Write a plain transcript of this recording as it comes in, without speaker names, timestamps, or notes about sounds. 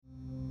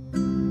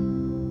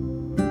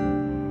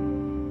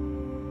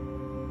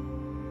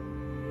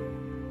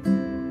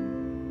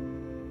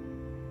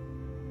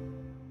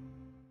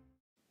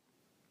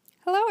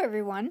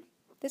everyone.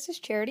 This is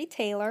Charity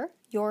Taylor,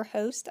 your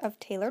host of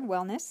Tailored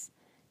Wellness.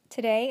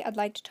 Today, I'd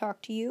like to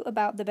talk to you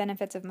about the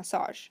benefits of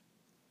massage.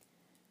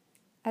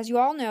 As you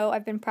all know,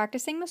 I've been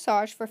practicing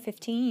massage for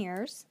 15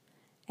 years,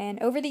 and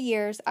over the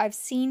years, I've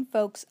seen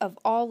folks of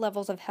all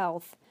levels of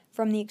health,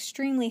 from the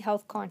extremely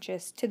health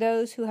conscious to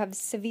those who have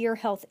severe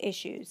health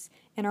issues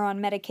and are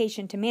on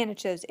medication to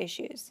manage those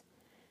issues.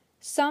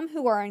 Some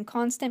who are in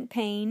constant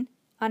pain,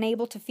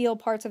 unable to feel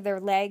parts of their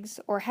legs,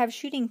 or have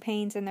shooting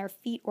pains in their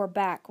feet or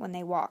back when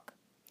they walk.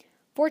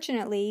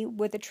 Fortunately,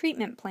 with a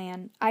treatment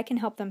plan, I can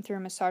help them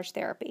through massage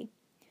therapy.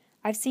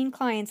 I've seen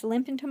clients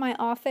limp into my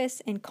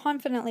office and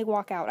confidently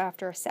walk out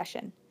after a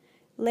session.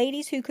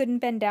 Ladies who couldn't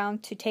bend down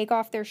to take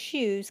off their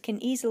shoes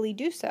can easily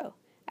do so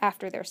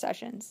after their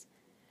sessions.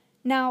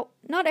 Now,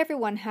 not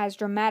everyone has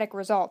dramatic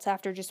results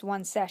after just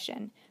one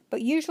session,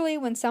 but usually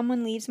when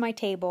someone leaves my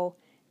table,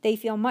 they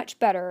feel much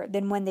better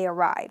than when they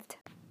arrived.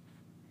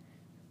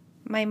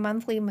 My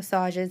monthly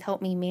massages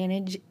help me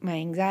manage my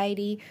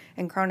anxiety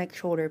and chronic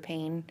shoulder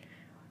pain,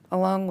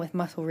 along with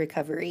muscle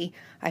recovery.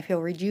 I feel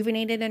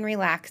rejuvenated and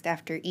relaxed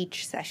after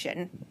each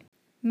session.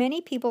 Many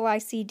people I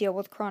see deal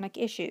with chronic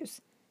issues.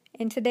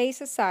 In today's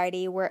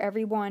society, where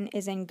everyone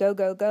is in go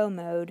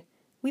mode,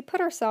 we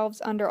put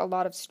ourselves under a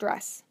lot of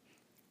stress.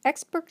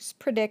 Experts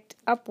predict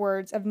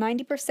upwards of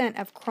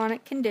 90% of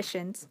chronic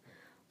conditions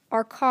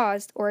are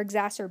caused or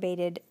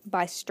exacerbated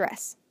by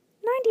stress.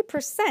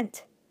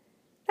 90%!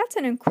 That's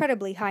an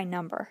incredibly high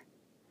number.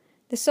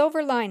 The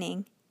silver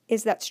lining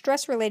is that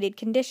stress-related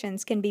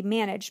conditions can be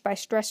managed by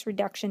stress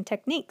reduction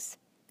techniques.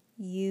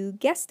 You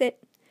guessed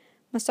it.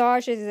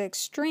 Massage is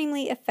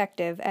extremely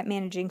effective at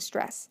managing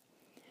stress,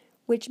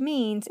 which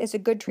means it's a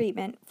good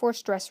treatment for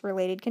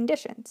stress-related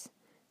conditions.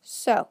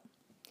 So,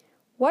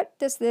 what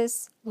does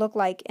this look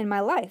like in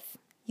my life,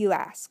 you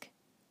ask?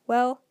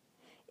 Well,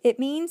 it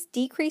means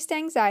decreased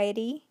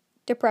anxiety,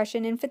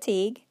 depression, and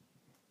fatigue,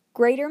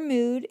 greater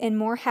mood and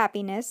more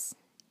happiness,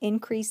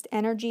 increased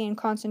energy and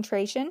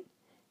concentration,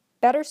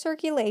 better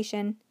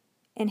circulation,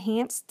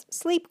 enhanced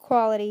sleep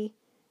quality,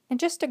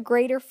 and just a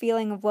greater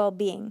feeling of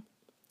well-being.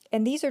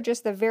 And these are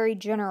just the very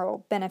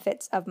general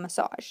benefits of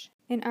massage.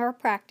 In our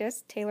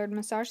practice, Tailored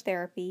Massage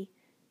Therapy,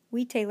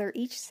 we tailor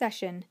each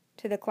session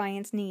to the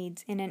client's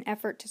needs in an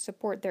effort to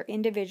support their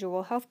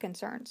individual health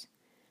concerns.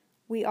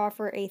 We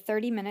offer a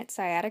 30-minute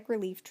sciatic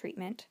relief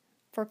treatment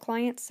for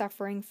clients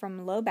suffering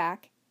from low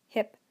back,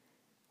 hip,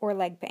 or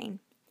leg pain.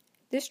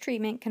 This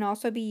treatment can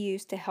also be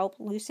used to help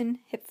loosen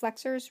hip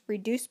flexors,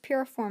 reduce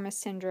piriformis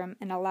syndrome,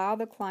 and allow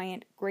the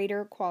client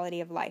greater quality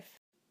of life.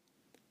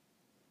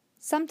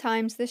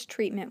 Sometimes this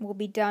treatment will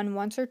be done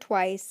once or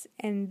twice,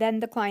 and then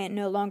the client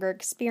no longer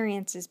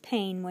experiences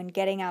pain when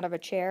getting out of a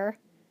chair,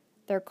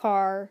 their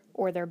car,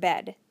 or their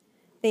bed.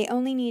 They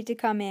only need to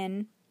come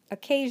in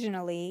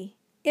occasionally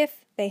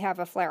if they have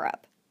a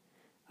flare-up.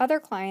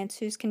 Other clients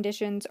whose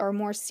conditions are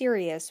more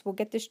serious will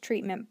get this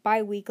treatment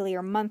bi-weekly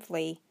or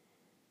monthly,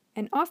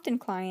 and often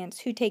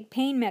clients who take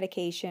pain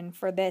medication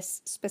for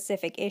this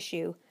specific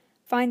issue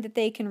find that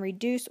they can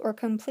reduce or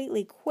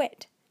completely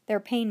quit their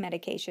pain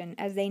medication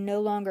as they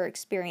no longer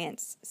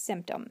experience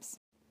symptoms.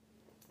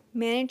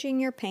 Managing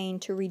your pain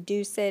to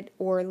reduce it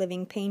or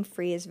living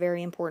pain-free is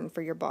very important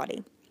for your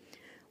body.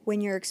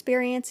 When you're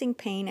experiencing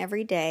pain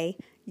every day,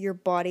 your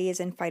body is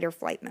in fight or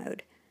flight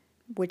mode,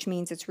 which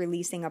means it's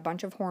releasing a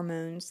bunch of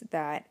hormones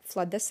that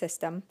flood the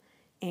system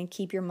and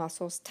keep your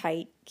muscles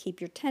tight, keep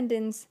your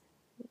tendons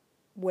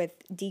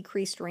with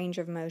decreased range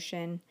of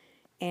motion,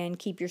 and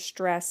keep your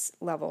stress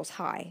levels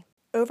high.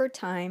 Over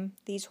time,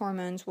 these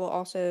hormones will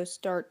also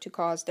start to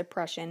cause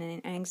depression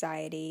and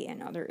anxiety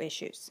and other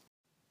issues.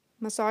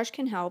 Massage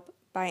can help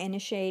by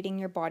initiating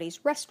your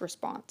body's rest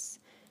response.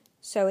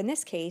 So in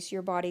this case,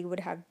 your body would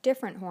have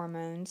different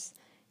hormones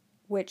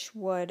which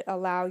would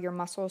allow your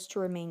muscles to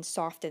remain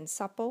soft and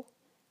supple.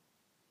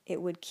 It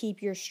would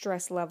keep your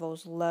stress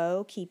levels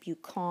low, keep you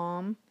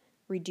calm,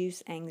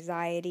 reduce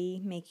anxiety,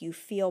 make you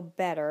feel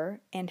better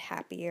and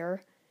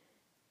happier,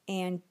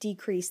 and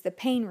decrease the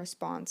pain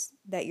response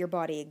that your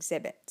body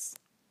exhibits.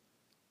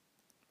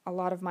 A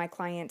lot of my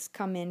clients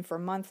come in for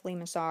monthly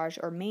massage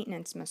or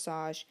maintenance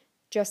massage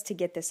just to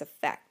get this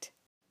effect.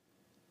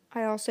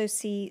 I also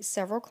see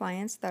several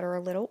clients that are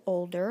a little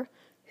older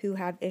who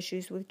have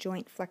issues with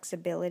joint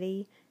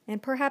flexibility,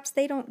 and perhaps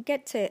they don't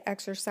get to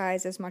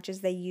exercise as much as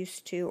they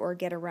used to or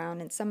get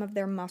around, and some of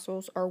their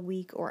muscles are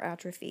weak or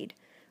atrophied.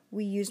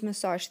 We use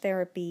massage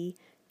therapy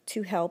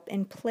to help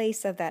in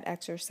place of that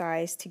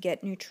exercise to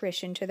get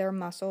nutrition to their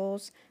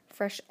muscles,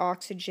 fresh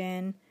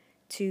oxygen,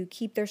 to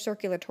keep their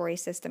circulatory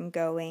system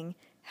going,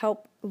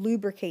 help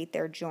lubricate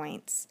their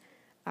joints.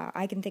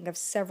 I can think of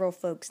several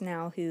folks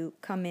now who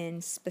come in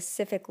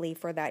specifically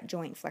for that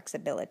joint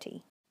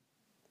flexibility.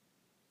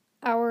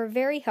 Our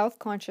very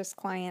health-conscious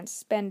clients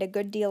spend a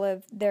good deal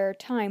of their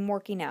time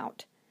working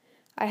out.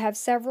 I have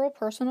several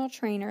personal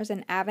trainers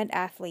and avid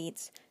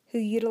athletes who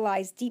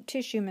utilize deep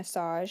tissue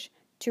massage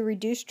to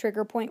reduce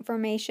trigger point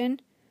formation,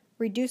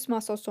 reduce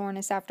muscle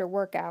soreness after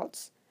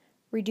workouts,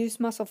 reduce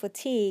muscle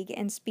fatigue,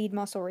 and speed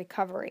muscle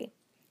recovery.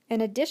 An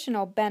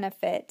additional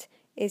benefit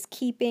is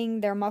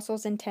keeping their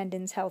muscles and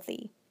tendons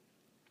healthy.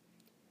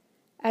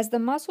 As the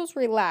muscles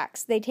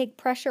relax, they take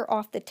pressure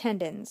off the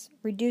tendons,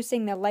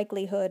 reducing the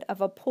likelihood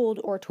of a pulled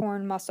or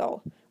torn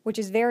muscle, which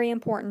is very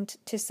important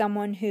to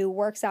someone who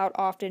works out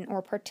often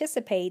or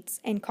participates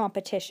in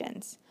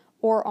competitions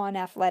or on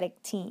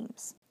athletic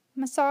teams.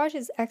 Massage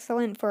is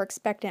excellent for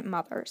expectant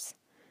mothers.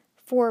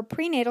 For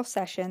prenatal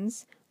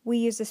sessions, we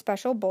use a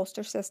special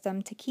bolster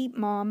system to keep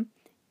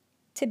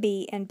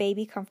mom-to-be and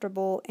baby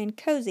comfortable and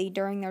cozy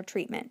during their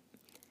treatment.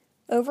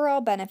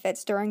 Overall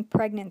benefits during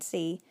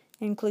pregnancy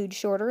include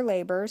shorter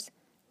labors,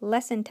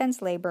 less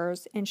intense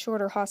labors, and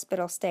shorter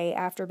hospital stay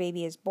after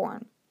baby is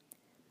born.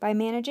 By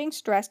managing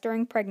stress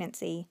during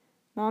pregnancy,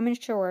 mom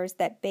ensures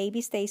that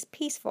baby stays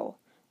peaceful,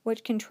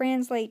 which can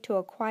translate to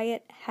a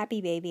quiet,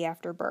 happy baby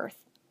after birth.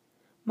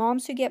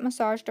 Moms who get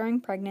massage during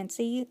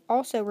pregnancy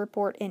also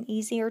report an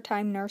easier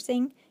time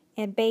nursing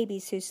and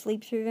babies who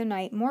sleep through the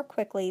night more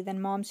quickly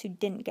than moms who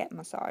didn't get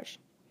massage.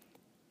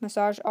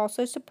 Massage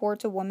also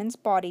supports a woman's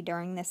body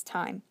during this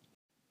time.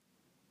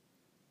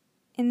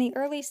 In the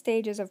early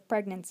stages of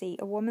pregnancy,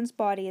 a woman's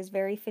body is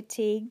very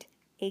fatigued,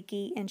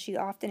 achy, and she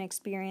often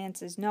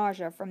experiences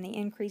nausea from the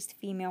increased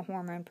female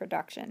hormone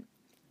production.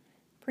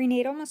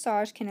 Prenatal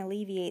massage can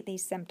alleviate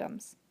these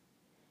symptoms.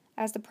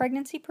 As the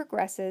pregnancy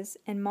progresses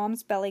and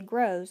mom's belly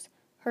grows,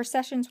 her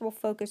sessions will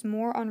focus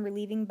more on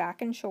relieving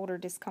back and shoulder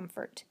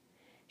discomfort.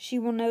 She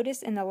will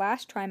notice in the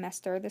last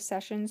trimester the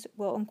sessions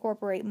will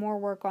incorporate more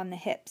work on the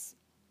hips.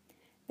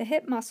 The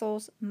hip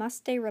muscles must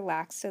stay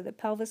relaxed so the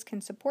pelvis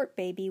can support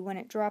baby when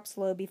it drops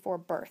low before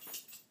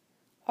birth.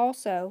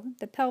 Also,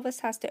 the pelvis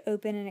has to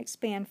open and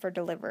expand for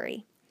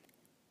delivery.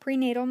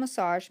 Prenatal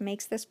massage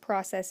makes this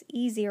process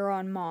easier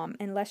on mom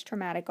and less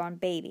traumatic on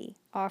baby,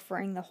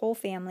 offering the whole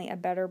family a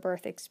better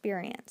birth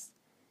experience.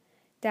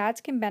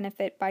 Dads can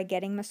benefit by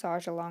getting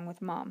massage along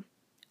with mom.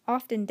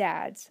 Often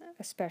dads,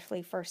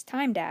 especially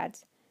first-time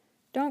dads,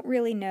 don't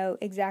really know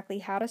exactly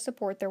how to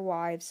support their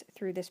wives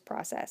through this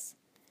process.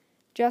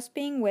 Just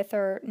being with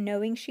her,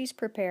 knowing she's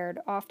prepared,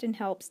 often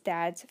helps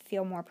dads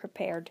feel more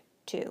prepared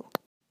too.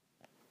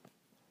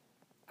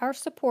 Our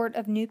support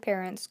of new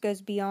parents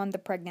goes beyond the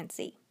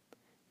pregnancy.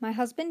 My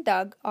husband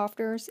Doug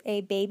offers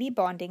a baby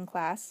bonding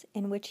class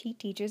in which he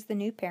teaches the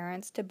new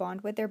parents to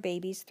bond with their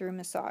babies through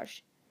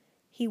massage.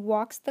 He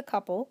walks the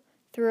couple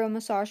through a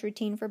massage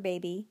routine for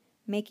baby,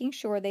 making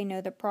sure they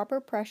know the proper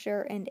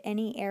pressure and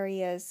any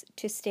areas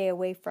to stay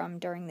away from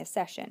during the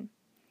session.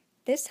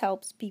 This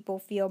helps people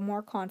feel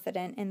more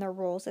confident in their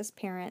roles as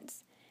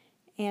parents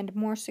and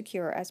more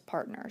secure as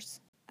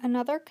partners.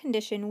 Another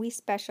condition we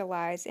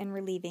specialize in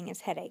relieving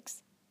is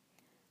headaches.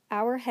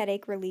 Our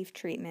headache relief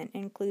treatment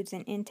includes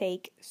an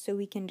intake so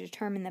we can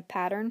determine the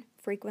pattern,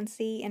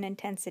 frequency, and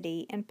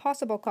intensity and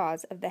possible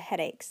cause of the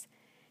headaches,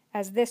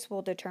 as this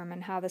will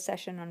determine how the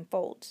session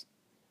unfolds.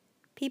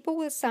 People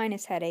with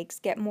sinus headaches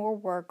get more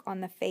work on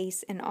the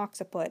face and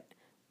occiput,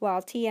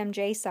 while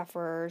TMJ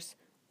sufferers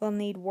will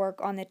need work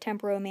on the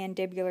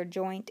temporomandibular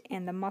joint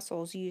and the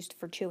muscles used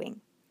for chewing.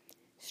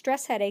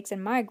 Stress headaches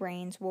and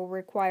migraines will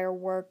require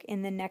work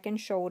in the neck and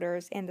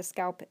shoulders and the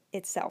scalp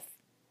itself.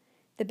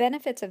 The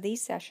benefits of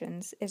these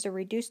sessions is a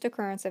reduced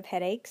occurrence of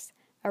headaches,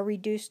 a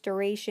reduced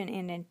duration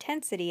and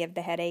intensity of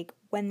the headache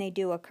when they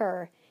do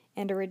occur,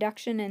 and a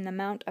reduction in the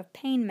amount of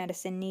pain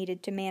medicine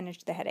needed to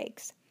manage the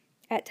headaches,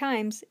 at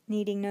times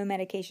needing no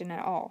medication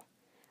at all.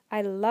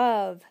 I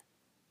love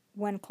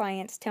when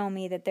clients tell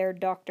me that their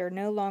doctor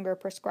no longer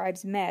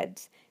prescribes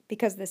meds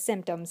because the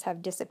symptoms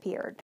have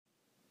disappeared.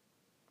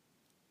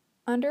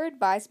 Under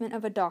advisement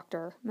of a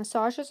doctor,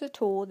 massage is a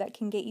tool that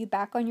can get you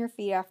back on your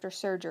feet after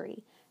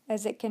surgery,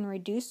 as it can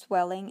reduce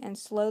swelling and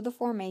slow the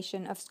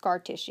formation of scar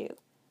tissue,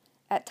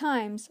 at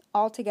times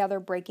altogether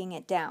breaking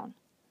it down.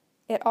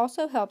 It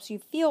also helps you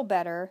feel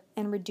better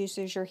and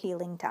reduces your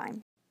healing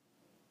time.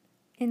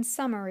 In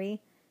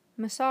summary,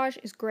 massage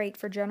is great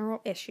for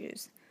general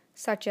issues,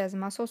 such as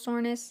muscle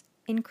soreness,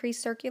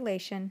 increased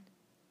circulation,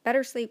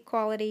 better sleep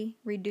quality,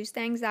 reduced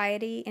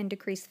anxiety, and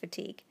decreased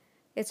fatigue.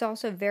 It's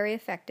also very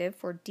effective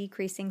for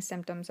decreasing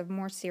symptoms of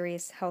more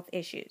serious health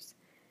issues.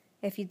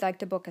 If you'd like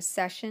to book a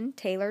session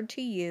tailored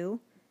to you,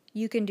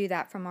 you can do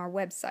that from our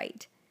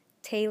website,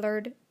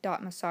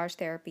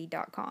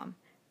 tailored.massagetherapy.com.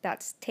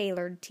 That's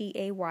tailored,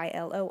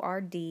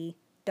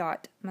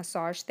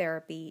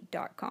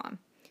 TAYLORD.massagetherapy.com.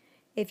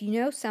 If you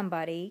know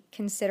somebody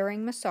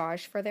considering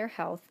massage for their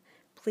health,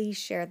 please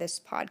share this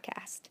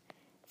podcast.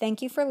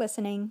 Thank you for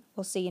listening.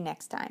 We'll see you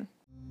next time.